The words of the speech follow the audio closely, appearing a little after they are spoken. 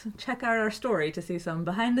Check out our story to see some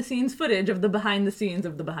behind-the-scenes footage of the behind-the-scenes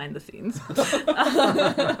of the behind-the-scenes.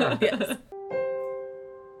 Yes.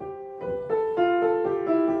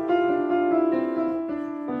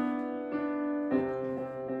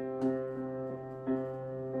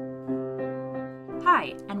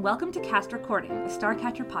 Hi, and welcome to Cast Recording, a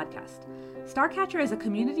Starcatcher podcast. Starcatcher is a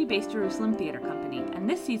community-based Jerusalem theater company, and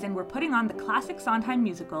this season we're putting on the classic Sondheim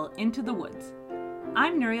musical, Into the Woods.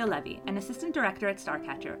 I'm Nuria Levy, an assistant director at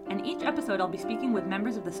Starcatcher, and each episode I'll be speaking with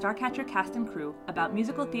members of the Starcatcher cast and crew about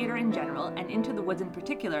musical theater in general and Into the Woods in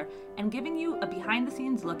particular, and giving you a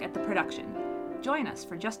behind-the-scenes look at the production. Join us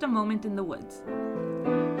for just a moment in the woods.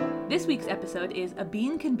 This week's episode is A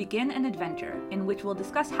Bean Can Begin an Adventure, in which we'll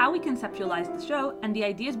discuss how we conceptualized the show and the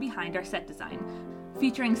ideas behind our set design,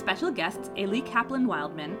 featuring special guests Eli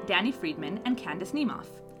Kaplan-Wildman, Danny Friedman, and Candace Niemoff.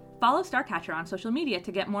 Follow Starcatcher on social media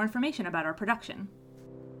to get more information about our production.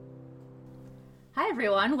 Hi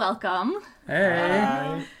everyone, welcome. Hey.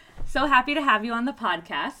 Hi. So happy to have you on the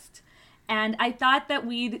podcast. And I thought that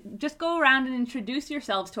we'd just go around and introduce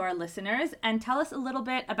yourselves to our listeners and tell us a little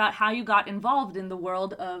bit about how you got involved in the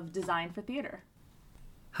world of design for theater.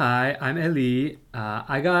 Hi, I'm Eli.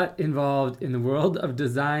 I got involved in the world of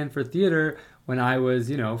design for theater when I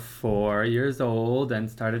was, 4 years old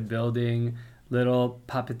and started building little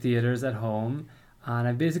puppet theaters at home. And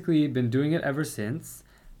I've basically been doing it ever since.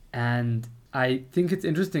 And I think it's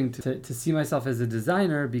interesting to see myself as a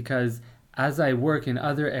designer because as I work in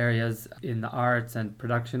other areas in the arts and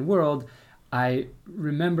production world, I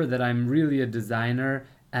remember that I'm really a designer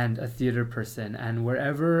and a theater person. And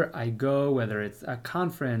wherever I go, whether it's a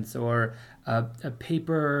conference or a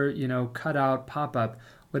paper, cutout pop-up,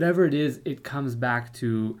 whatever it is, it comes back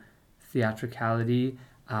to theatricality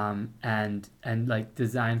and like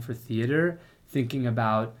design for theater, thinking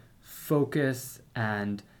about focus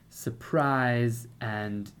and surprise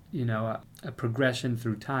and a progression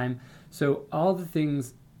through time. So all the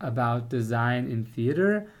things about design in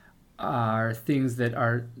theater are things that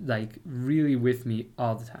are like really with me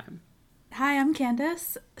all the time. Hi, I'm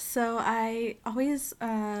Candace. So I always,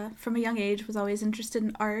 from a young age, was always interested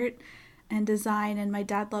in art and design, and my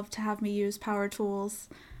dad loved to have me use power tools.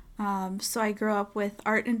 So I grew up with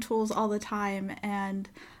art and tools all the time, and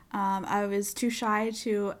I was too shy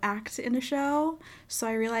to act in a show, so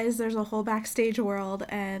I realized there's a whole backstage world,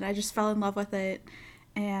 and I just fell in love with it.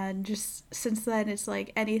 And just since then, it's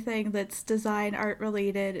like anything that's design, art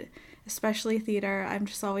related, especially theater, I'm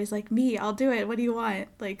just always like, me, I'll do it. What do you want?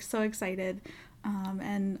 Like, so excited.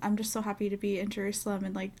 And I'm just so happy to be in Jerusalem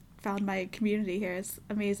and like found my community here. It's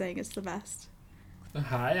amazing. It's the best.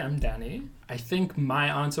 Hi, I'm Danny. I think my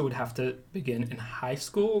answer would have to begin in high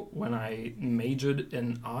school when I majored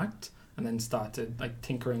in art and then started like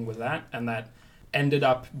tinkering with that, and that ended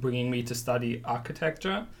up bringing me to study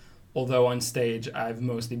architecture. Although on stage I've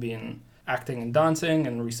mostly been acting and dancing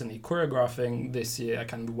and recently choreographing, this year I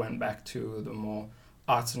kind of went back to the more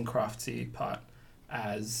arts and craftsy part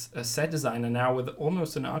as a set designer now with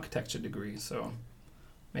almost an architecture degree, so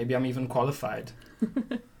maybe I'm even qualified.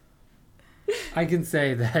 I can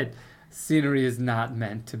say that scenery is not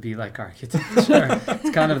meant to be like architecture. It's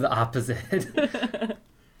kind of the opposite.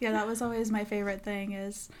 Yeah, that was always my favorite thing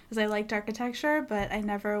is I liked architecture, but I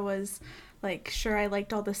never was like sure I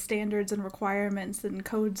liked all the standards and requirements and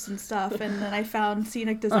codes and stuff, and then I found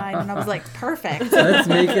scenic design and I was like, perfect. Let's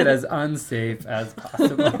make it as unsafe as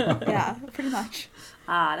possible. Yeah, pretty much.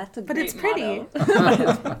 That's a but great it's pretty.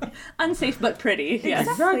 motto. Unsafe but pretty. Yes,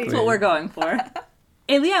 Exactly. that's what we're going for.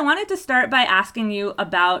 Eli, I wanted to start by asking you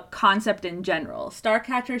about concept in general.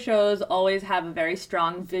 Starcatcher shows always have a very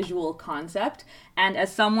strong visual concept, and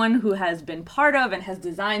as someone who has been part of and has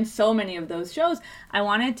designed so many of those shows, I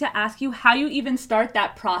wanted to ask you how you even start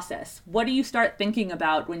that process. What do you start thinking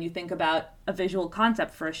about when you think about a visual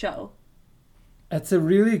concept for a show? That's a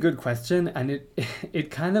really good question, and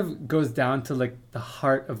it kind of goes down to like the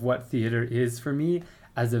heart of what theater is for me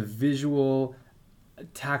as a visual,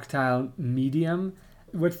 tactile medium.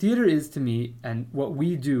 What theater is to me and what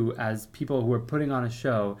we do as people who are putting on a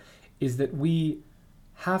show is that we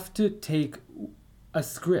have to take a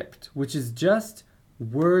script, which is just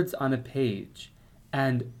words on a page,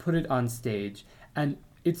 and put it on stage. And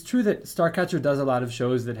it's true that Starcatcher does a lot of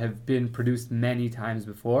shows that have been produced many times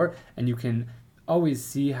before, and you can always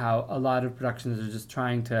see how a lot of productions are just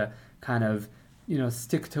trying to kind of,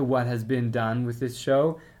 stick to what has been done with this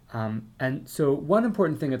show. And so one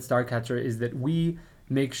important thing at Starcatcher is that we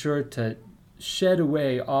make sure to shed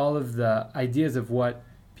away all of the ideas of what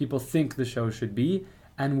people think the show should be,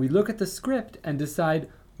 and we look at the script and decide,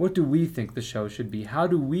 what do we think the show should be? How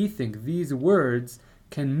do we think these words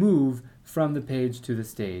can move from the page to the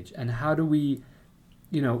stage? And how do we,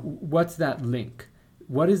 what's that link?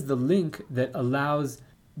 What is the link that allows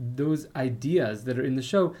those ideas that are in the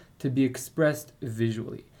show to be expressed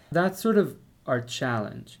visually? That's sort of our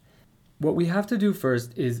challenge. What we have to do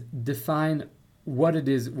first is define what it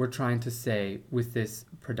is we're trying to say with this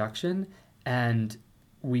production, and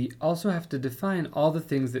we also have to define all the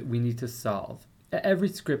things that we need to solve. Every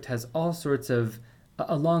script has all sorts of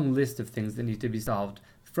a long list of things that need to be solved,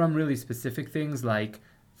 from really specific things like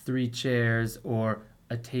 3 chairs or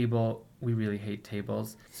a table. We really hate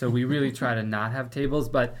tables, so we really try to not have tables,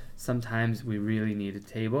 but sometimes we really need a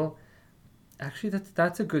table. Actually,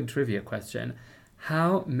 that's a good trivia question.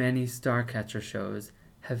 How many Starcatcher shows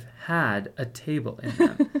have had a table in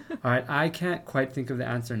them? All right, I can't quite think of the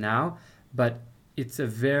answer now, but it's a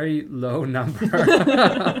very low number.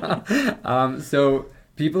 So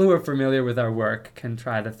people who are familiar with our work can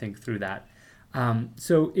try to think through that.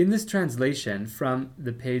 So in this translation from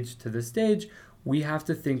the page to the stage, we have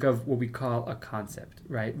to think of what we call a concept,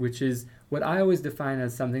 right? Which is what I always define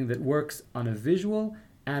as something that works on a visual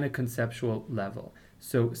and a conceptual level.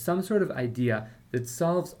 So some sort of idea that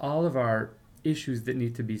solves all of our issues that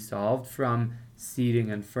need to be solved, from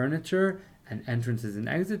seating and furniture and entrances and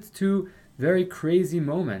exits to very crazy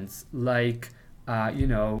moments like,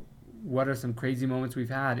 what are some crazy moments we've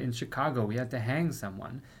had in Chicago? We had to hang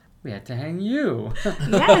someone. We had to hang you.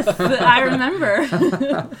 Yes, I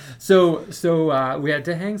remember. So we had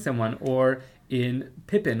to hang someone. Or in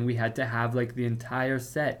Pippin, we had to have like the entire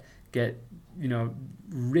set get,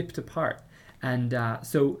 ripped apart. And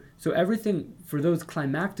so everything for those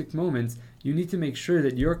climactic moments, you need to make sure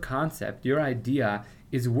that your concept, your idea,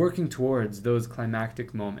 is working towards those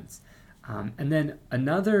climactic moments. And then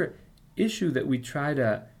another issue that we try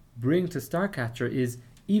to bring to Starcatcher is,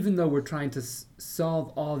 even though we're trying to solve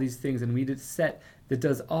all these things and we did a set that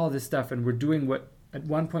does all this stuff, and we're doing what at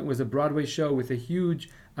one point was a Broadway show with a huge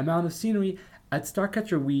amount of scenery, at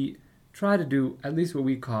Starcatcher we try to do at least what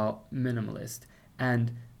we call minimalist.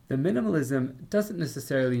 And the minimalism doesn't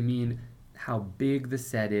necessarily mean how big the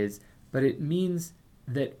set is, but it means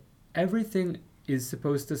that everything is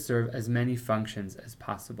supposed to serve as many functions as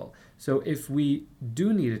possible. So if we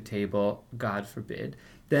do need a table, God forbid,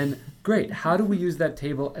 then great. How do we use that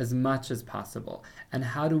table as much as possible? And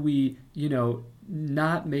how do we,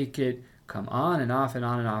 not make it come on and off and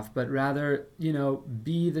on and off, but rather,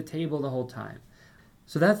 be the table the whole time?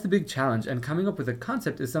 So that's the big challenge. And coming up with a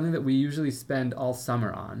concept is something that we usually spend all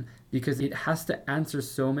summer on, because it has to answer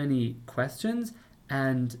so many questions,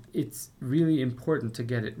 and it's really important to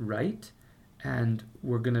get it right. And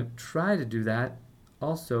we're going to try to do that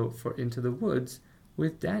also for Into the Woods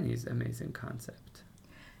with Danny's amazing concept.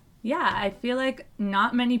 Yeah, I feel like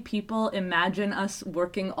not many people imagine us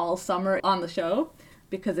working all summer on the show,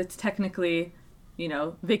 because it's technically,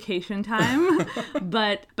 vacation time,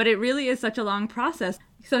 but it really is such a long process.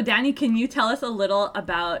 So Danny, can you tell us a little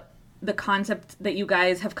about the concept that you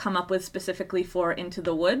guys have come up with specifically for Into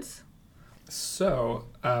the Woods? So,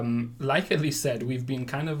 like Ellie said, we've been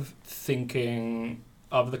kind of thinking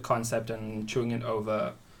of the concept and chewing it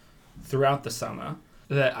over throughout the summer.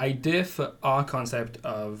 The idea for our concept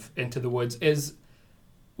of Into the Woods is,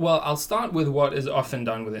 well, I'll start with what is often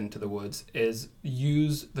done with Into the Woods, is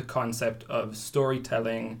use the concept of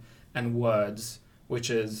storytelling and words, which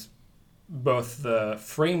is both the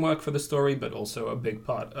framework for the story, but also a big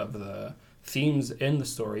part of the themes in the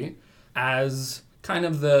story, as kind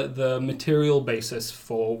of the material basis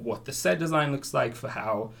for what the set design looks like, for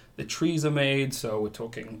how the trees are made. So we're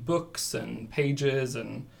talking books and pages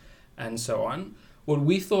and so on. What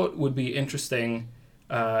we thought would be interesting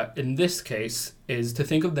in this case is to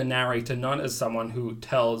think of the narrator not as someone who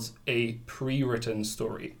tells a pre-written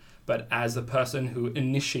story, but as a person who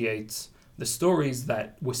initiates the stories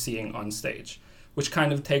that we're seeing on stage, which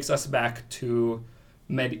kind of takes us back to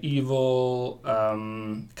medieval,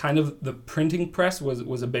 kind of the printing press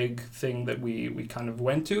was a big thing that we kind of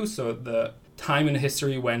went to. So the time in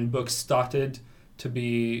history when books started to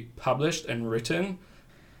be published and written.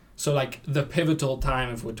 So like the pivotal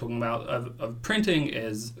time, if we're talking about of printing,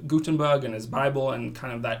 is Gutenberg and his Bible, and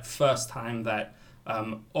kind of that first time that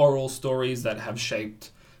oral stories that have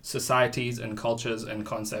shaped societies and cultures and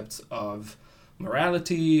concepts of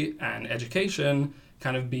morality and education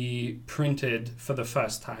kind of be printed for the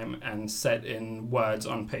first time and set in words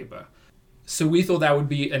on paper. So we thought that would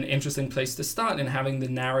be an interesting place to start, in having the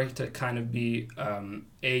narrator kind of be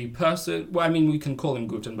a person, well, I mean, we can call him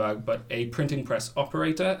Gutenberg, but a printing press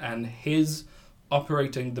operator, and his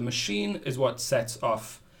operating the machine is what sets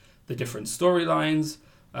off the different storylines,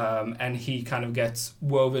 and he kind of gets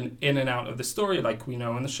woven in and out of the story like we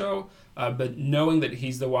know in the show, but knowing that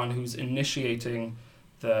he's the one who's initiating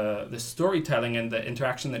the storytelling and the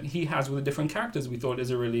interaction that he has with the different characters, we thought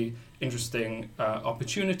is a really interesting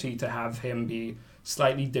opportunity to have him be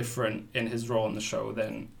slightly different in his role in the show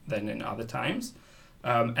than in other times.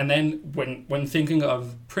 And then when thinking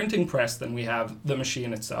of printing press, then we have the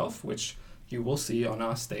machine itself, which you will see on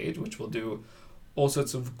our stage, which will do all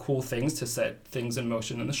sorts of cool things to set things in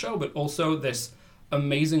motion in the show, but also this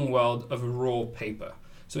amazing world of raw paper.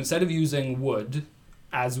 So instead of using wood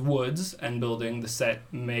as woods and building the set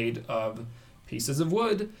made of pieces of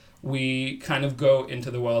wood, we kind of go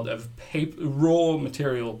into the world of paper, raw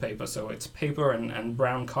material paper. So it's paper and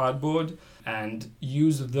brown cardboard, and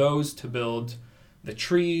use those to build the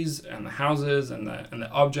trees and the houses and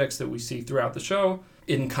the objects that we see throughout the show,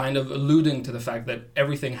 in kind of alluding to the fact that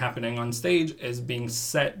everything happening on stage is being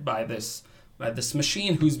set by this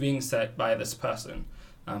machine who's being set by this person.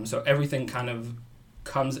 So everything kind of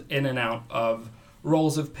comes in and out of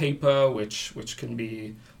rolls of paper, which can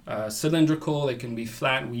be cylindrical, they can be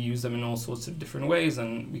flat. We use them in all sorts of different ways,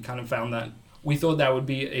 and we kind of found that we thought that would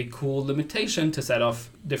be a cool limitation to set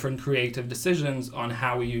off different creative decisions on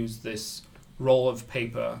how we use this roll of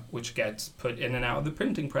paper, which gets put in and out of the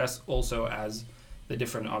printing press, also as the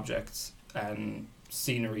different objects and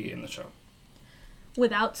scenery in the show.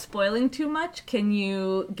 Without spoiling too much, can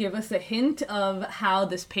you give us a hint of how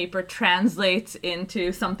this paper translates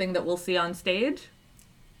into something that we'll see on stage?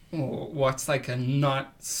 What's like a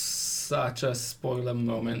not such a spoiler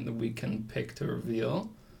moment that we can pick to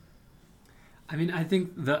reveal? I mean, I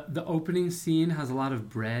think the opening scene has a lot of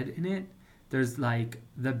bread in it. There's like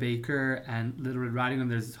the baker and Little Red Riding Hood.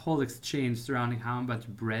 There's this whole exchange surrounding how much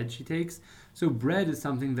bread she takes. So bread is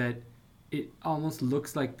something that it almost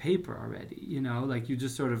looks like paper already, you know, like you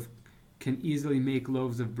just sort of can easily make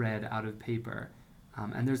loaves of bread out of paper.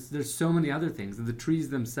 And there's so many other things. The trees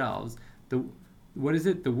themselves, what is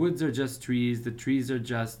it? The woods are just trees, the trees are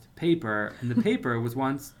just paper, and the paper was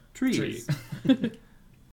once trees.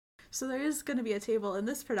 So there is going to be a table in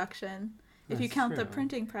this production, if you count the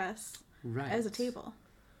printing press as a table.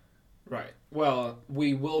 Right. Well,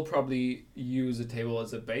 we will probably use a table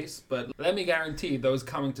as a base, but let me guarantee those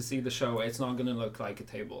coming to see the show, it's not going to look like a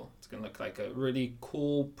table. It's going to look like a really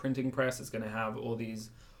cool printing press. It's going to have all these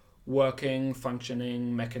working,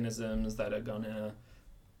 functioning mechanisms that are going to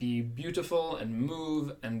be beautiful and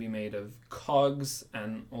move and be made of cogs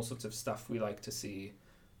and all sorts of stuff we like to see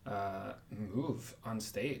move on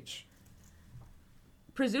stage.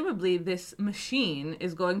 Presumably this machine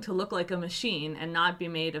is going to look like a machine and not be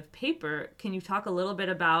made of paper. Can you talk a little bit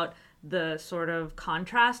about the sort of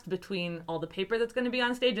contrast between all the paper that's going to be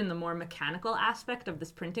on stage and the more mechanical aspect of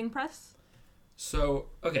this printing press? So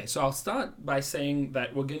I'll start by saying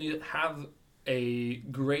that we're going to have a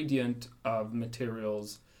gradient of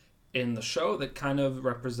materials in the show that kind of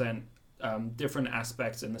represent different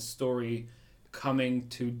aspects in the story coming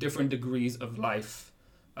to different degrees of life.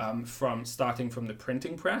 From starting from the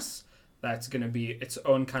printing press, that's going to be its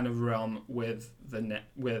own kind of realm with the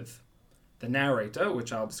narrator,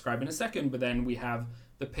 which I'll describe in a second. But then we have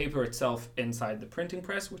the paper itself inside the printing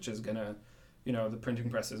press, which is going to, the printing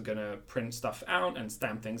press is going to print stuff out and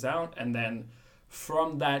stamp things out. And then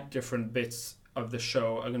from that, different bits of the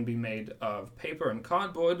show are going to be made of paper and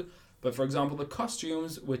cardboard. But for example, the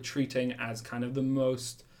costumes we're treating as kind of the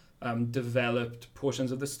most developed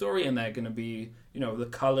portions of the story, and they're going to be, the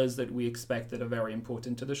colors that we expect that are very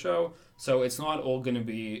important to the show. So it's not all going to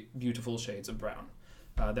be beautiful shades of brown.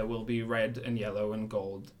 There will be red and yellow and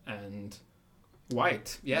gold and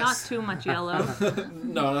white. Yes. Not too much yellow.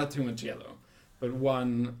 No, not too much yellow. But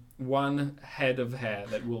one head of hair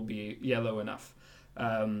that will be yellow enough.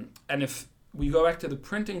 And if we go back to the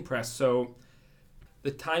printing press, so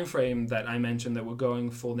the time frame that I mentioned that we're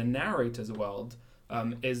going for the narrator's world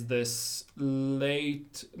is this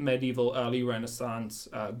late medieval, early Renaissance,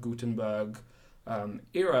 Gutenberg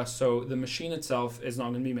era. So the machine itself is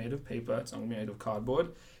not going to be made of paper. It's not going to be made of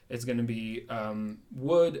cardboard. It's going to be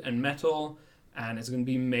wood and metal, and it's going to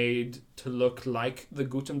be made to look like the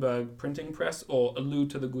Gutenberg printing press or allude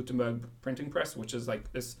to the Gutenberg printing press, which is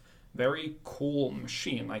like this very cool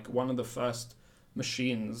machine, like one of the first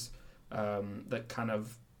machines that kind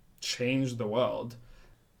of changed the world.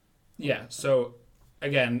 Yeah, so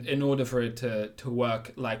again, in order for it to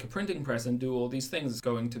work like a printing press and do all these things, it's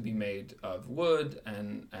going to be made of wood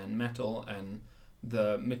and metal and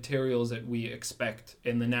the materials that we expect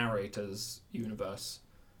in the narrator's universe,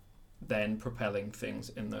 then propelling things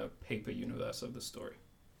in the paper universe of the story.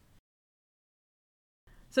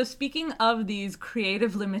 So speaking of these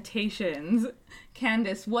creative limitations,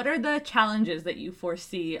 Candace, what are the challenges that you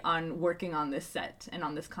foresee on working on this set and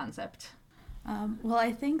on this concept? Well,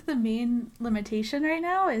 I think the main limitation right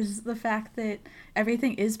now is the fact that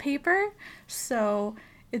everything is paper, so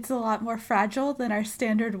it's a lot more fragile than our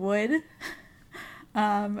standard wood,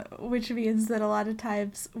 which means that a lot of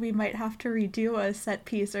times we might have to redo a set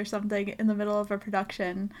piece or something in the middle of a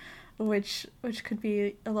production, which could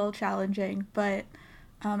be a little challenging, but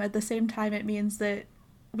at the same time it means that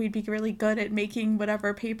we'd be really good at making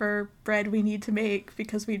whatever paper bread we need to make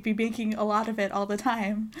because we'd be making a lot of it all the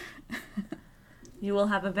time. You will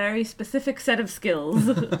have a very specific set of skills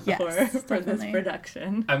for this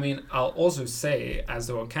production. I mean, I'll also say, as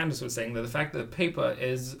though Candace was saying, that the fact that paper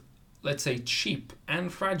is, let's say, cheap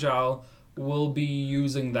and fragile, we'll be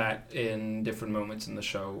using that in different moments in the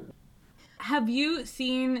show. Have you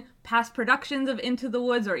seen past productions of Into the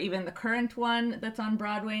Woods, or even the current one that's on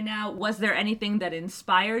Broadway now? Was there anything that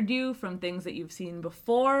inspired you from things that you've seen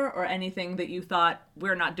before, or anything that you thought,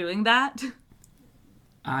 we're not doing that?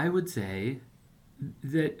 I would say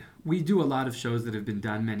that we do a lot of shows that have been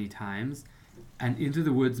done many times, and Into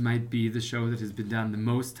the Woods might be the show that has been done the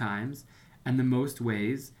most times and the most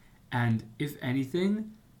ways. And if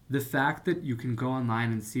anything, the fact that you can go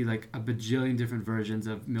online and see like a bajillion different versions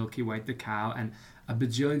of Milky White the cow and a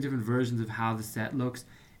bajillion different versions of how the set looks,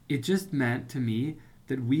 it just meant to me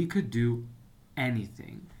that we could do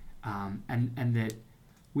anything, and that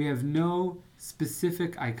we have no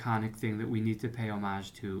specific iconic thing that we need to pay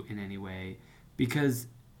homage to in any way, because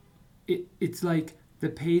it's like the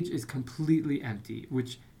page is completely empty,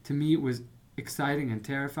 which to me was exciting and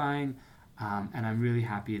terrifying. And I'm really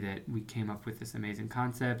happy that we came up with this amazing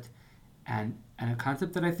concept, and a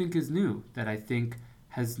concept that I think is new, that I think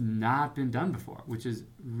has not been done before, which is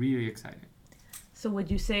really exciting. So would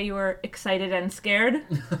you say you were excited and scared?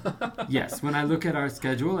 Yes, when I look at our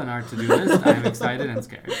schedule and our to-do list, I am excited and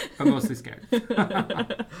scared, but mostly scared.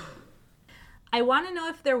 I want to know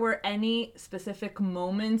if there were any specific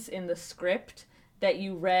moments in the script that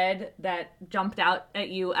you read that jumped out at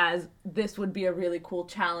you as this would be a really cool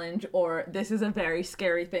challenge, or this is a very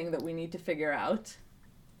scary thing that we need to figure out?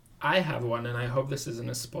 I have one, and I hope this isn't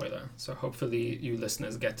a spoiler, so hopefully you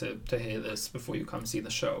listeners get to hear this before you come see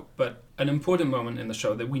the show. But an important moment in the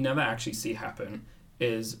show that we never actually see happen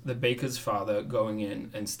is the baker's father going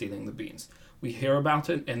in and stealing the beans. We hear about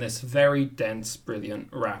it in this very dense, brilliant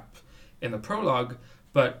rap in the prologue,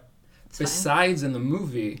 but besides in the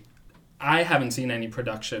movie, I haven't seen any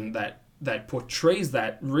production that portrays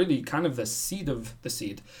that, really kind of the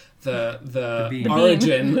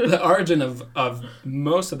origin of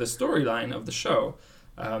most of the storyline of the show.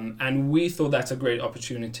 And we thought that's a great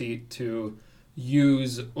opportunity to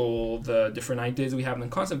use all the different ideas we have in the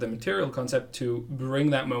concept, the material concept, to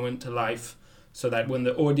bring that moment to life, so that when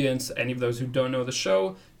the audience, any of those who don't know the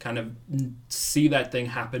show, kind of see that thing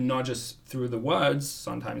happen, not just through the words,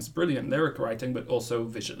 sometimes brilliant lyric writing, but also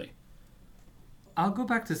visually. I'll go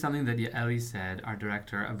back to something that Ellie said, our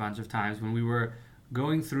director, a bunch of times when we were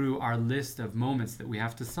going through our list of moments that we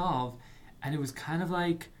have to solve, and it was kind of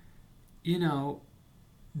like,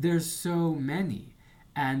 there's so many.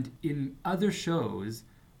 And in other shows,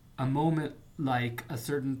 a moment like a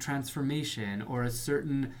certain transformation or a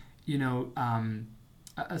certain,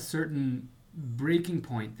 a certain breaking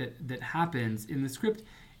point that happens in the script,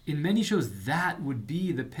 in many shows that would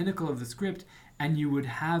be the pinnacle of the script, and you would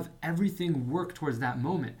have everything work towards that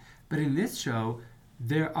moment. But in this show,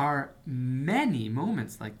 there are many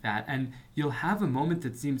moments like that, and you'll have a moment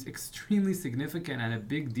that seems extremely significant and a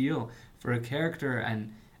big deal for a character,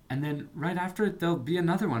 and then right after it, there'll be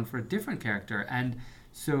another one for a different character. And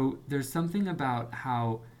so there's something about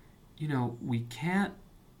how, we can't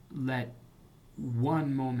let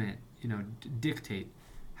one moment, dictate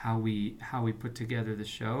how we put together the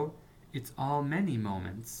show. It's all many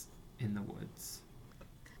moments in the woods.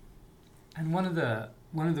 And one of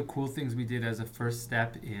the cool things we did as a first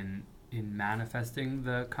step in manifesting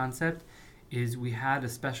the concept is we had a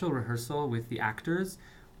special rehearsal with the actors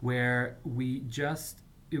where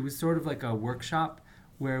it was sort of like a workshop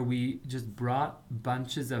where we just brought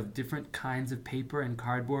bunches of different kinds of paper and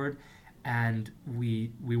cardboard, and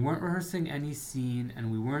we weren't rehearsing any scene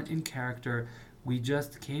and we weren't in character. We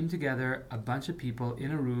just came together, a bunch of people in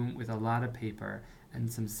a room with a lot of paper and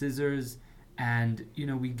some scissors, and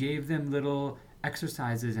we gave them little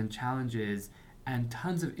exercises and challenges, and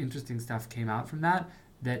tons of interesting stuff came out from that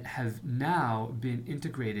have now been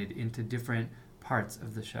integrated into different parts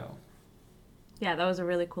of the show. Yeah, that was a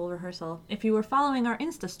really cool rehearsal. If you were following our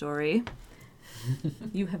Insta story,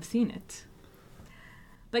 you have seen it.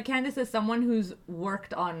 But Candace, is someone who's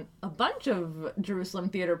worked on a bunch of Jerusalem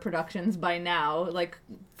theater productions by now, like,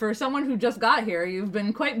 for someone who just got here, you've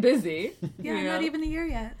been quite busy. Yeah, not even a year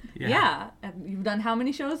yet. Yeah. And you've done how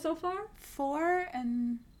many shows so far? 4,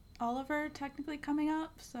 and Oliver technically coming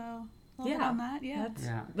up, so a little bit on that. Yeah.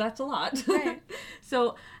 That's a lot. Right.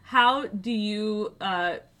 So how do you,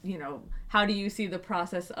 how do you see the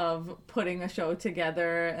process of putting a show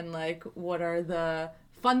together, and like, what are the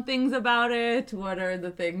fun things about it? What are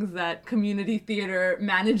the things that community theater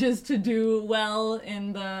manages to do well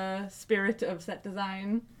in the spirit of set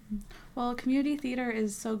design? Well, community theater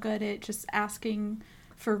is so good at just asking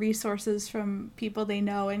for resources from people they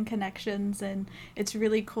know and connections, and it's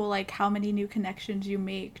really cool like how many new connections you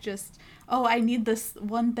make. Just, oh, I need this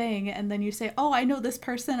one thing, and then you say, oh, I know this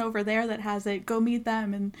person over there that has it, go meet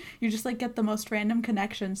them, and you just like get the most random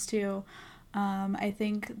connections too. I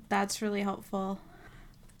think that's really helpful.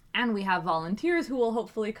 And we have volunteers who will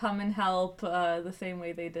hopefully come and help the same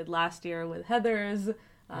way they did last year with Heather's.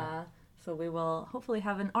 So we will hopefully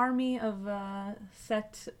have an army of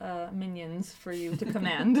set minions for you to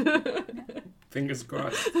command. Fingers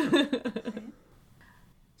crossed.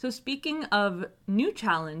 So speaking of new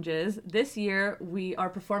challenges, this year we are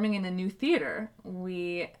performing in a new theater.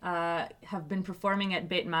 We have been performing at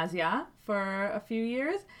Beit Mazia for a few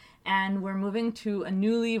years, and we're moving to a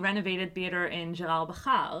newly renovated theater in Gerard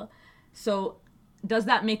Bachar. So does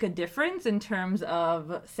that make a difference in terms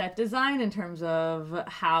of set design, in terms of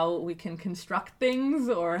how we can construct things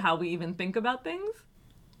or how we even think about things?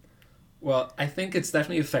 Well, I think it's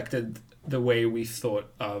definitely affected the way we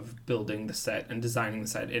thought of building the set and designing the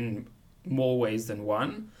set in more ways than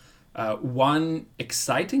one. One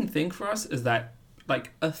exciting thing for us is that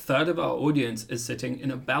like a third of our audience is sitting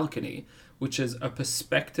in a balcony, which is a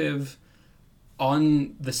perspective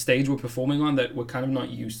on the stage we're performing on that we're kind of not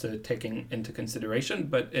used to taking into consideration,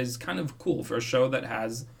 but is kind of cool for a show that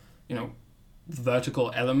has,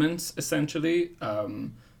 vertical elements, essentially.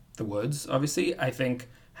 The woods, obviously. I think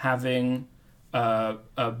having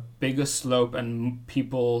a bigger slope and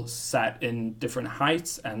people sat in different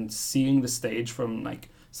heights and seeing the stage from like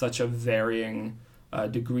such a varying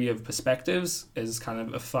degree of perspectives is kind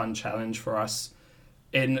of a fun challenge for us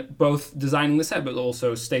in both designing the set but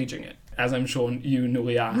also staging it, as I'm sure you,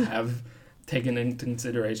 Nuria, have taken into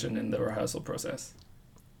consideration in the rehearsal process.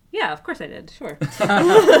 Yeah, of course I did, sure.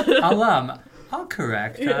 I'll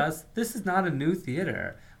correct us. This is not a new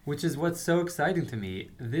theater, which is what's so exciting to me.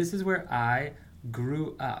 This is where I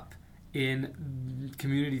grew up in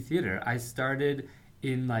community theater. I started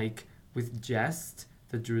in with Jest,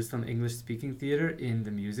 the Jerusalem English speaking theater, in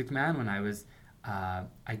The Music Man when I was,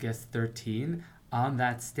 13, on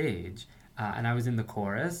that stage. And I was in the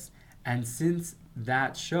chorus. And since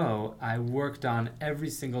that show, I worked on every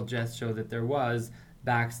single Jest show that there was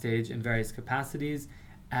backstage in various capacities,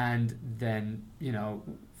 and then,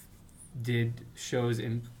 did shows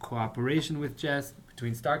in cooperation with Jest,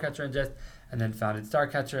 between Starcatcher and Jest, and then founded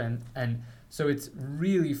Starcatcher. And so it's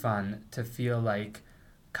really fun to feel like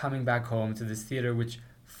coming back home to this theater, which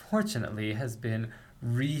fortunately has been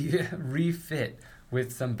refit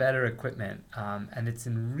with some better equipment, and it's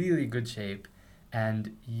in really good shape.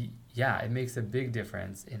 And it makes a big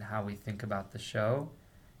difference in how we think about the show.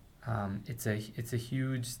 It's a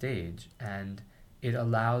huge stage, and it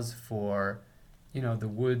allows for, the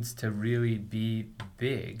woods to really be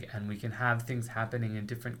big, and we can have things happening in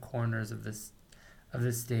different corners of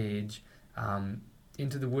the stage.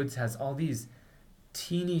 Into the Woods has all these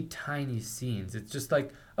teeny tiny scenes. It's just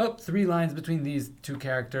 3 lines between these 2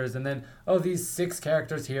 characters, and then these 6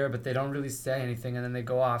 characters here, but they don't really say anything, and then they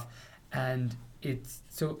go off. And it's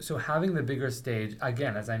so having the bigger stage,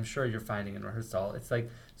 again, as I'm sure you're finding in rehearsal, it's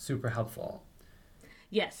super helpful.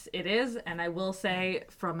 Yes, it is. And I will say,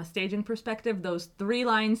 from a staging perspective, those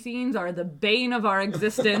 3-line scenes are the bane of our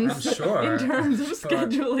existence sure. in terms of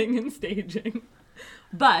scheduling and staging.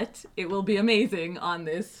 But it will be amazing on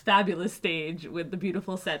this fabulous stage with the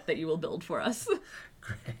beautiful set that you will build for us.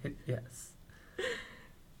 Great, yes.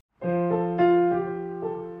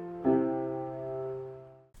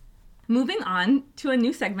 Moving on to a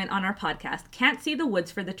new segment on our podcast, Can't See the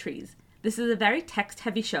Woods for the Trees. This is a very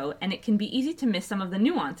text-heavy show, and it can be easy to miss some of the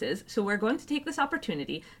nuances, so we're going to take this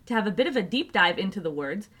opportunity to have a bit of a deep dive into the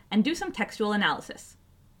words and do some textual analysis.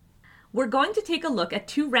 We're going to take a look at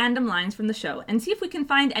 2 random lines from the show and see if we can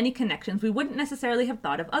find any connections we wouldn't necessarily have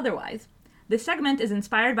thought of otherwise. This segment is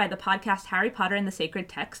inspired by the podcast Harry Potter and the Sacred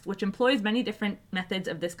Text, which employs many different methods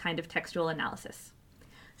of this kind of textual analysis.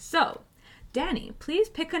 So, Danny, please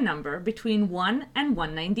pick a number between 1 and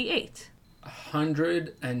 198.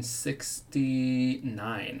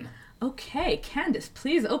 169. Okay, Candace,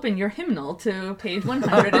 please open your hymnal to page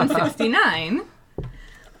 169.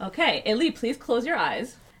 Okay, Ellie, please close your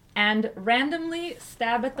eyes and randomly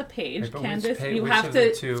stab at the page. Wait, but Candace, which you which have of to.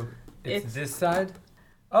 the two? It's it's- this side?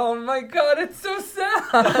 Oh my god, it's so sad.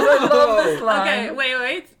 I love this line. Okay,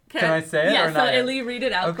 wait. Can I say it Yeah, or not so yet? Ellie, read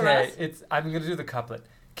it out for us. Okay, I'm going to do the couplet.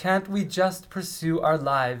 Can't we just pursue our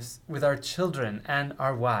lives with our children and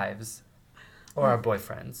our wives? Or our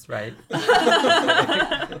boyfriends, right?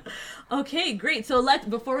 Okay, great. So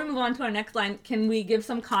before we move on to our next line, can we give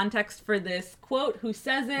some context for this quote? Who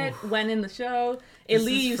says it? When in the show? This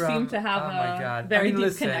Ellie, is you seem to have a very deep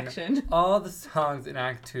listen, connection. All the songs in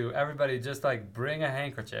Act 2, everybody just like bring a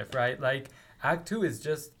handkerchief, right? Like Act 2 is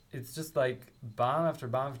just like bomb after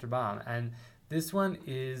bomb after bomb. And this one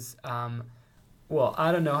is, well,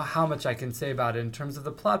 I don't know how much I can say about it in terms of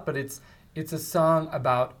the plot, but it's a song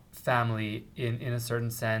about family in a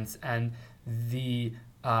certain sense, and the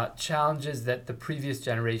challenges that the previous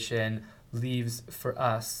generation leaves for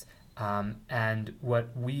us, and what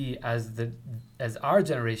we as our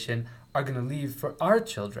generation are going to leave for our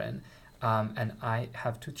children. And I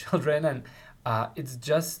have 2 children, and it's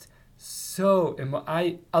just so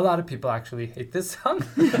a lot of people actually hate this song,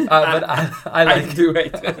 but I like I do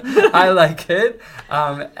hate it. I like it,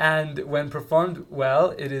 and when performed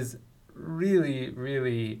well, it is really,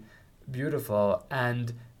 really beautiful.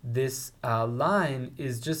 And this line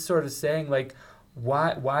is just sort of saying, like,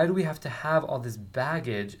 why do we have to have all this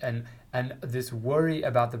baggage and this worry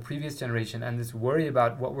about the previous generation and this worry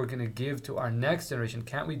about what we're going to give to our next generation?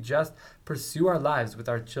 Can't we just pursue our lives with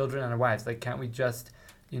our children and our wives? Like, can't we just,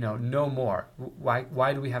 no more?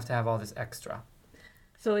 Why do we have to have all this extra?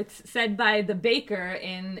 So it's said by the baker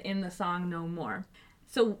in the song No More.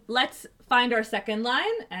 So let's find our second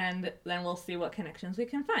line, and then we'll see what connections we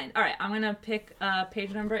can find. All right, I'm going to pick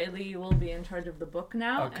page number. Ellie, you will be in charge of the book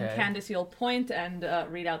now. Okay. And Candace, you'll point and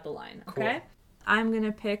read out the line, Cool. okay? I'm going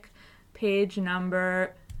to pick page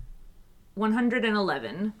number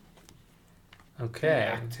 111. Okay.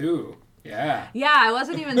 Act 2. Yeah. Yeah, I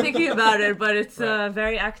wasn't even thinking about it, but it's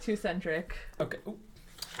very Act 2 centric. Okay. Ooh.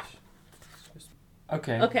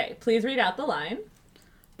 Okay. Okay, please read out the line.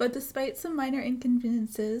 But despite some minor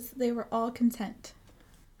inconveniences, they were all content.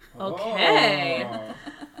 Okay. Oh.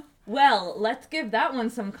 Well, let's give that one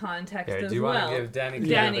some context Here, as do you well. want to give Danny?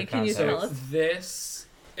 Danny, can you tell So us? this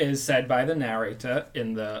is said by the narrator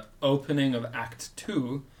in the opening of Act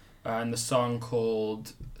 2 in the song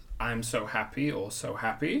called I'm So Happy or So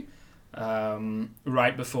Happy,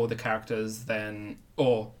 right before the characters then,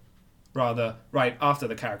 or rather right after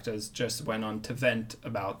the characters just went on to vent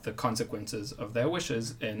about the consequences of their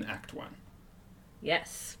wishes in Act 1.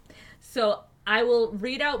 Yes. So I will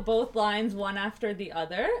read out both lines one after the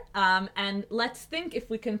other, and let's think if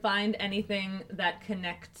we can find anything that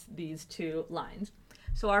connects these 2 lines.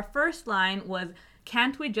 So our first line was,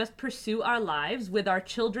 can't we just pursue our lives with our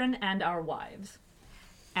children and our wives?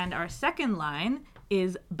 And our second line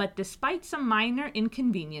is, but despite some minor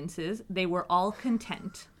inconveniences, they were all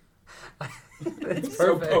content. It's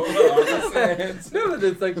So perfect. polar opposites. No, but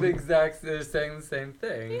it's like they're saying the same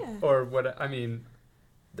thing. Yeah. Or what, I mean,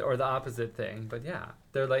 or the opposite thing. But yeah,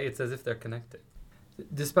 they're like, it's as if they're connected.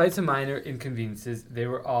 Despite some minor inconveniences, they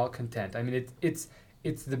were all content. I mean, it's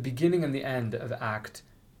the beginning and the end of Act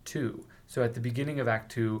 2. So at the beginning of Act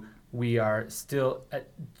 2, we are still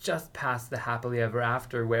just past the happily ever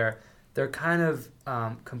after, where they're kind of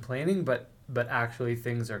complaining, but actually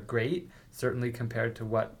things are great, certainly compared to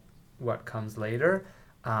what comes later.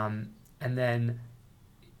 And then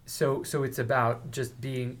so it's about just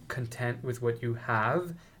being content with what you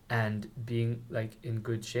have and being like in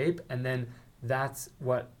good shape. And then that's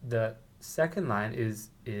what the second line is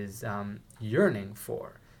yearning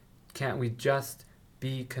for. Can't we just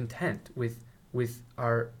be content with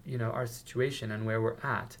our our situation and where we're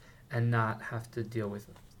at, and not have to deal with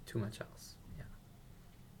too much else?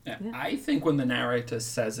 Yeah. Yeah. I think when the narrator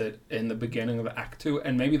says it in the beginning of Act 2,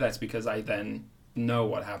 and maybe that's because I then know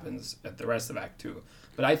what happens at the rest of Act 2,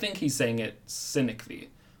 but I think he's saying it cynically,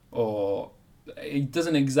 or it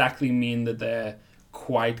doesn't exactly mean that they're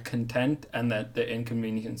quite content and that the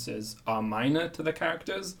inconveniences are minor to the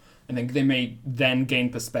characters. I think they may then gain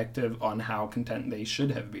perspective on how content they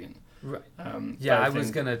should have been. Right. Yeah, I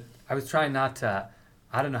was trying not to,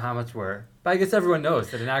 I don't know how much but I guess everyone knows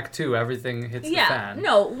that in Act 2 everything hits the fan.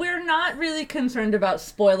 No, we're not really concerned about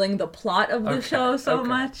spoiling the plot of the Okay, show so okay.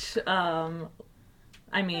 much.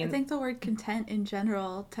 I mean, I think the word content in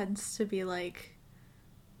general tends to be like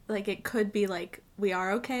it could be like we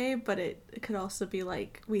are okay, but it could also be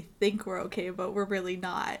like we think we're okay, but we're really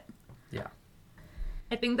not. Yeah.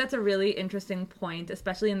 I think that's a really interesting point,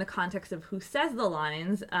 especially in the context of who says the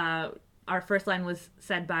lines. Our first line was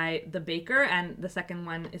said by the baker, and the second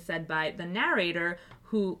one is said by the narrator,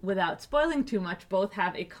 who, without spoiling too much, both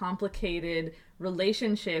have a complicated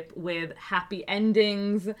relationship with happy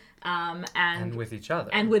endings And with each other.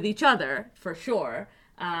 And with each other, for sure.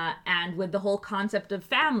 And with the whole concept of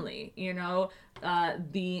family.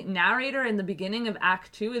 The narrator in the beginning of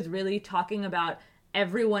Act 2 is really talking about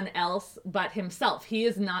everyone else but himself. He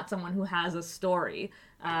is not someone who has a story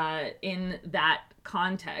in that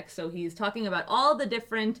context. So he's talking about all the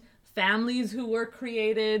different families who were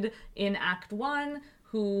created in Act 1,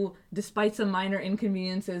 who, despite some minor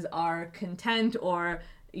inconveniences, are content, or,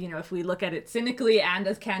 if we look at it cynically, and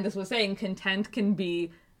as Candace was saying, content can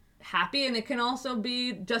be happy and it can also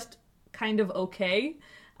be just kind of okay.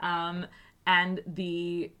 And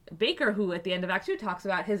the baker, who at the end of Act 2 talks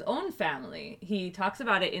about his own family, he talks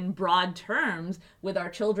about it in broad terms with our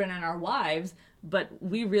children and our wives, but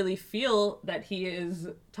we really feel that he is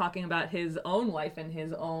talking about his own wife and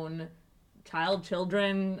his own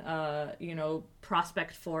children,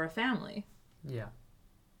 prospect for a family. Yeah.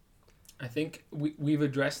 I think we've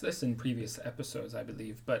addressed this in previous episodes, I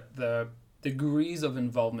believe, but the degrees of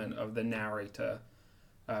involvement of the narrator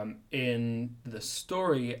in the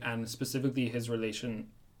story, and specifically his relation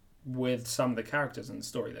with some of the characters in the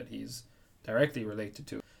story that he's directly related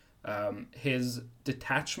to. His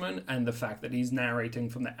detachment and the fact that he's narrating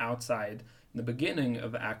from the outside in the beginning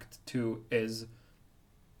of Act 2 is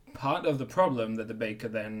part of the problem that the baker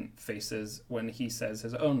then faces when he says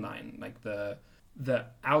his own line. Like the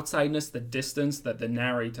outsideness, the distance that the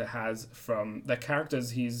narrator has from the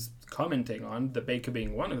characters he's commenting on, the baker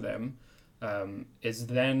being one of them, is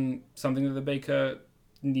then something that the baker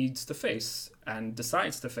needs to face and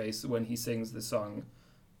decides to face when he sings the song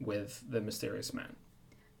with the mysterious man.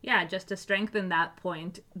 Yeah, just to strengthen that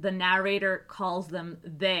point, the narrator calls them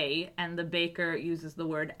they, and the baker uses the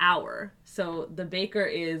word our. So the baker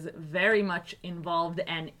is very much involved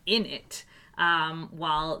and in it,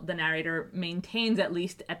 while the narrator maintains, at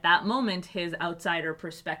least at that moment, his outsider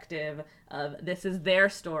perspective of this is their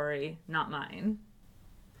story, not mine.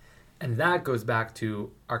 And that goes back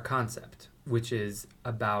to our concept, which is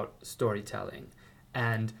about storytelling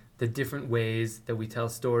and the different ways that we tell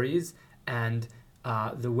stories, and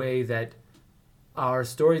the way that our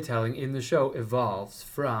storytelling in the show evolves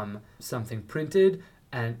from something printed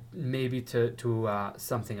and maybe to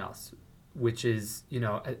something else, which is,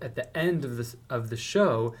 at the end of the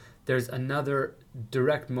show, there's another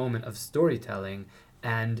direct moment of storytelling.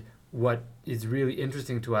 And what is really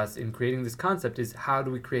interesting to us in creating this concept is how do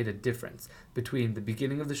we create a difference between the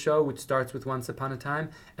beginning of the show, which starts with Once Upon a Time,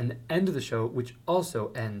 and the end of the show, which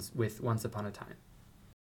also ends with Once Upon a Time.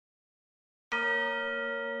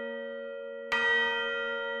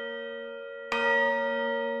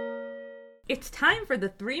 It's time for the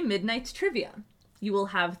 3 Midnights trivia. You will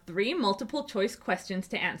have 3 multiple choice questions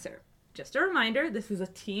to answer. Just a reminder, this is a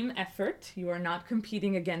team effort. You are not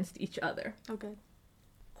competing against each other. Okay.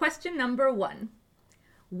 Question number 1.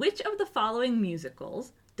 Which of the following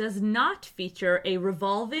musicals does not feature a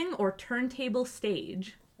revolving or turntable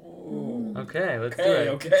stage? Ooh. Okay, let's do it.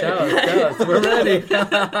 Okay. Tell us. We're ready.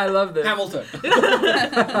 I love this. Hamilton.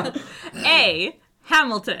 A.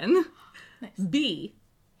 Hamilton. Nice. B.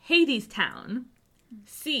 Hadestown.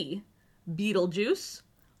 C. Beetlejuice.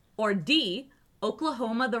 Or D.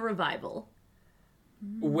 Oklahoma the Revival.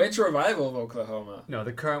 Which revival of Oklahoma? No,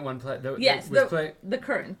 the current one. Yes, the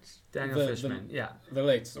current. Daniel Fishman, yeah. The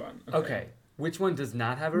latest one. Okay. Which one does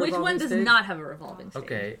not have a revolving stage? Which one does not have a revolving stage?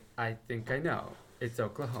 Okay, I think I know. It's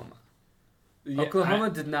Oklahoma. Yeah, Oklahoma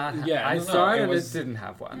did not have... Yeah, I saw it and was- it didn't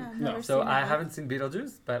have one. Yeah, I've No. never So seen I it. haven't seen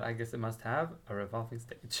Beetlejuice, but I guess it must have a revolving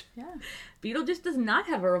stage. Yeah. Beetlejuice does not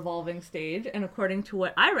have a revolving stage, and according to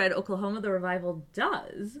what I read, Oklahoma the Revival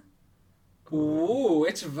does. Ooh,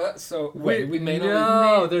 so wait, we may not.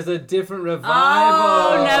 No, there's a different revival.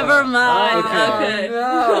 Oh, never mind. Okay.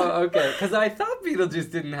 No, okay. Because I thought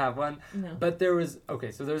Beetlejuice didn't have one. No. But there was...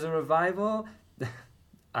 Okay, so there's a revival...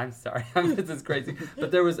 I'm sorry, this is crazy.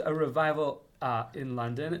 But there was a revival in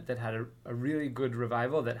London that had a really good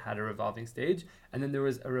revival that had a revolving stage. And then there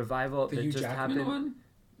was a revival The that Hugh just Jackman happened... one?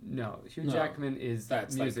 No, Hugh No, Jackman is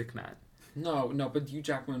that's Music Man. No, but Hugh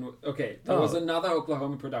Jackman. Okay, there was another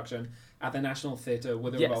Oklahoma production at the National Theatre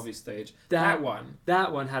with a Yes. revolving stage. That one.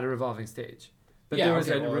 That one had a revolving stage. But Yeah, there was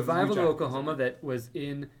okay, a well, revival Hugh of Jackman's Oklahoma one. that was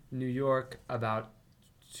in New York about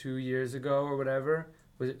 2 years ago or whatever.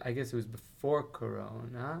 I guess it was before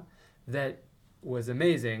Corona. That was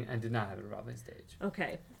amazing and did not have a revolving stage.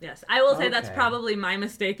 Okay, yes. I will say that's Okay. probably my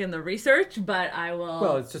mistake in the research, but I will...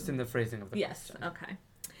 Well, it's just in the phrasing of the Yes, question. okay.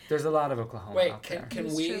 There's a lot of Oklahoma Wait, out there. can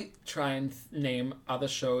That's we true. try and name other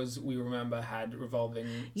shows we remember had revolving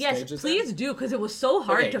Yes, stages? please do, because it was so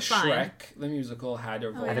hard to find. Shrek, the musical, had a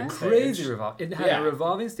revolving yeah? Had a stage. crazy revolving. It had Yeah. a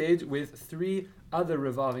revolving stage with 3 other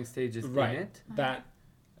revolving stages Right. in it. That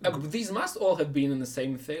these must all have been in the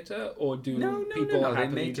same theater, or do people They happily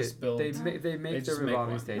make just it. build? They make the just make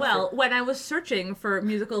revolving one. stage. Well, when I was searching for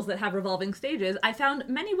musicals that have revolving stages, I found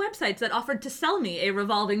many websites that offered to sell me a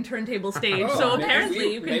revolving turntable stage. Oh, so maybe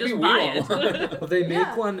apparently you can maybe just we buy won't. it. Well, they make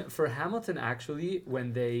Yeah. one for Hamilton actually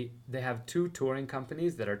when they have 2 touring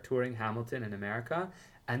companies that are touring Hamilton in America,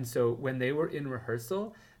 and so when they were in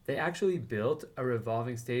rehearsal, they actually built a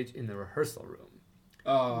revolving stage in the rehearsal room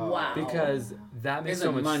Oh, Wow. because that makes Isn't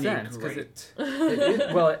so much money sense. 'Cause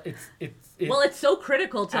great? Well, it's so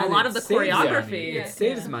critical to a and lot it of the saves choreography. money. It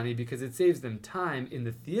saves money because it saves them time in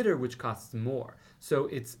the theater, which costs more. So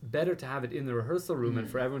it's better to have it in the rehearsal room and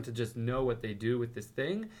for everyone to just know what they do with this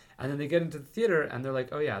thing. And then they get into the theater and they're like,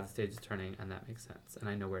 oh yeah, the stage is turning and that makes sense. And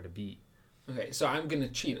I know where to be. Okay, so I'm going to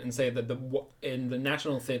cheat and say that in the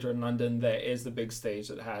National Theatre in London, there is the big stage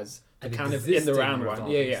that has the An kind of in the existing round one.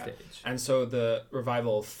 revolving Yeah. stage. And so the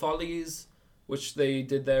revival of Follies, which they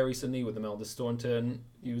did there recently with Imelda Staunton,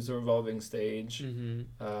 used a revolving stage.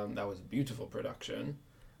 Mm-hmm. That was a beautiful production.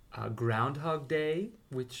 Groundhog Day,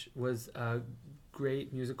 which was a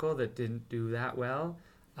great musical that didn't do that well,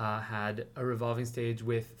 had a revolving stage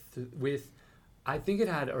with I think it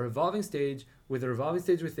had a revolving stage with a revolving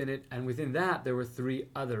stage within it, and within that there were 3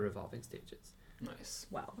 other revolving stages. Nice.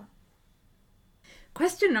 Wow.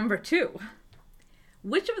 Question number 2.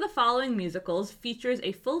 Which of the following musicals features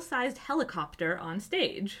a full-sized helicopter on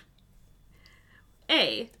stage?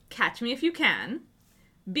 A. Catch Me If You Can.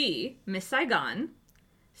 B. Miss Saigon.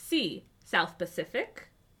 C. South Pacific.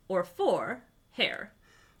 Or 4. Hair.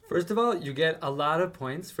 First of all, you get a lot of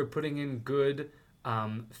points for putting in good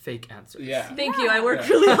fake answers. Yeah. Thank you, I worked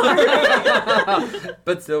really hard.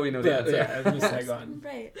 But still, we know the Yeah, answer. yeah, Miss Saigon.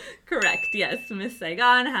 Right. Correct, yes. Miss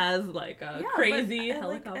Saigon has like a Yeah, crazy but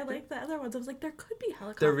helicopter. I like the other ones. I was like, there could be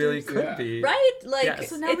helicopters. There really could Yeah. be. Right? Like, Yes.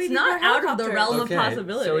 So now we it's need not more out of the helicopters. realm Okay, of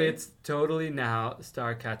possibility. so it's totally now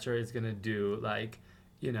Starcatcher is going to do like,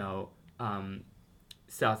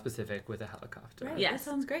 South Pacific with a helicopter. Right. Yes.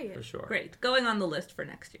 That sounds great. For sure. Great. Going on the list for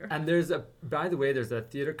next year. And by the way, there's a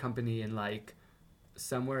theater company in like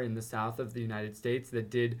somewhere in the south of the United States that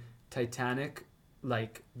did Titanic,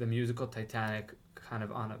 like the musical Titanic, kind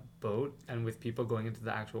of on a boat and with people going into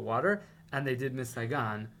the actual water. And they did Miss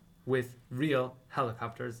Saigon with real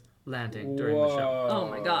helicopters landing during the show. Oh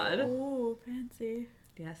my God. Oh, fancy.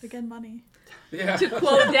 Yes. Again, money. Yeah. To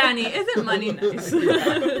quote Danny, isn't money nice?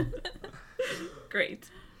 Great.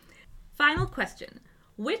 Final question.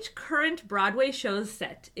 Which current Broadway show's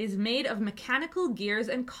set is made of mechanical gears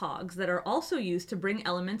and cogs that are also used to bring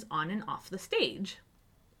elements on and off the stage?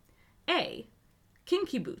 A.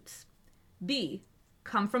 Kinky Boots. B.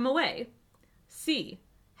 Come From Away. C.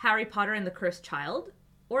 Harry Potter and the Cursed Child.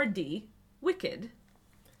 Or D. Wicked.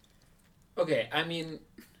 Okay, I mean,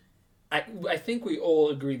 I think we all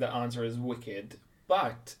agree the answer is Wicked,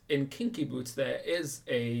 but in Kinky Boots there is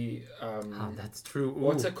a Oh, that's true. Ooh,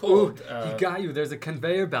 What's it called? He got you. There's a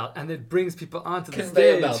conveyor belt, and it brings people onto the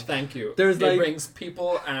conveyor stage. belt. Thank you. There's it like brings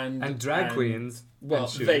people and drag queens. Well,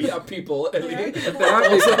 and shoes. they are people. Ellie. If there are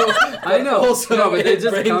people, I know. Also, no, but they it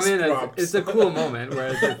just come brings in. props. It's a cool moment where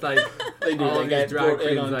it's just like They do. all They these get drag brought in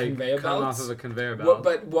queens on like conveyor come belts. off of a conveyor belt.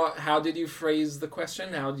 But how did you phrase the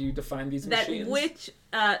question? How do you define these That machines? which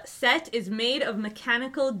set is made of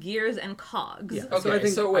mechanical gears and cogs. Yeah. Okay, so I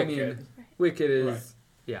think so I Wicked. mean, Wicked is Right.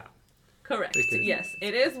 yeah. Correct. Wicked. Yes,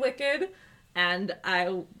 it is Wicked. And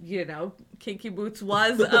Kinky Boots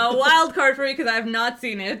was a wild card for me because I have not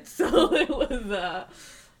seen it. So it was,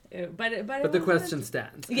 But the question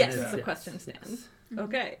stands. Yes, And it's the question stands. yes.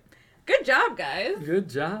 Okay. Good job, guys. Good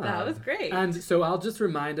job. That was great. And so I'll just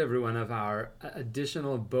remind everyone of our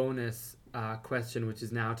additional bonus question, which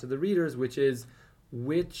is now to the readers, which is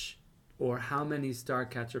which or how many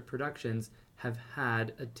Starcatcher productions have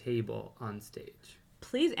had a table on stage?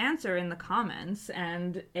 Please answer in the comments,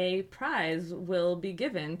 and a prize will be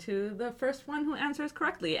given to the first one who answers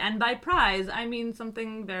correctly. And by prize, I mean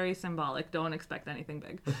something very symbolic. Don't expect anything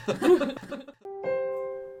big.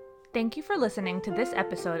 Thank you for listening to this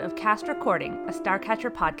episode of Cast Recording, a Starcatcher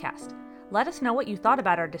podcast. Let us know what you thought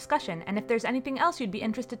about our discussion and if there's anything else you'd be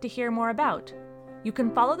interested to hear more about. You can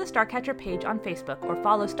follow the Starcatcher page on Facebook or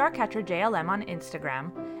follow Starcatcher JLM on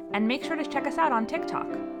Instagram, and make sure to check us out on TikTok.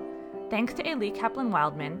 Thanks to Eli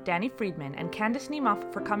Kaplan-Wildman, Danny Friedman, and Candace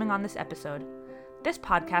Niemoff for coming on this episode. This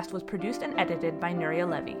podcast was produced and edited by Nuria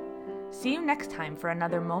Levy. See you next time for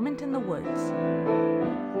another Moment in the Woods.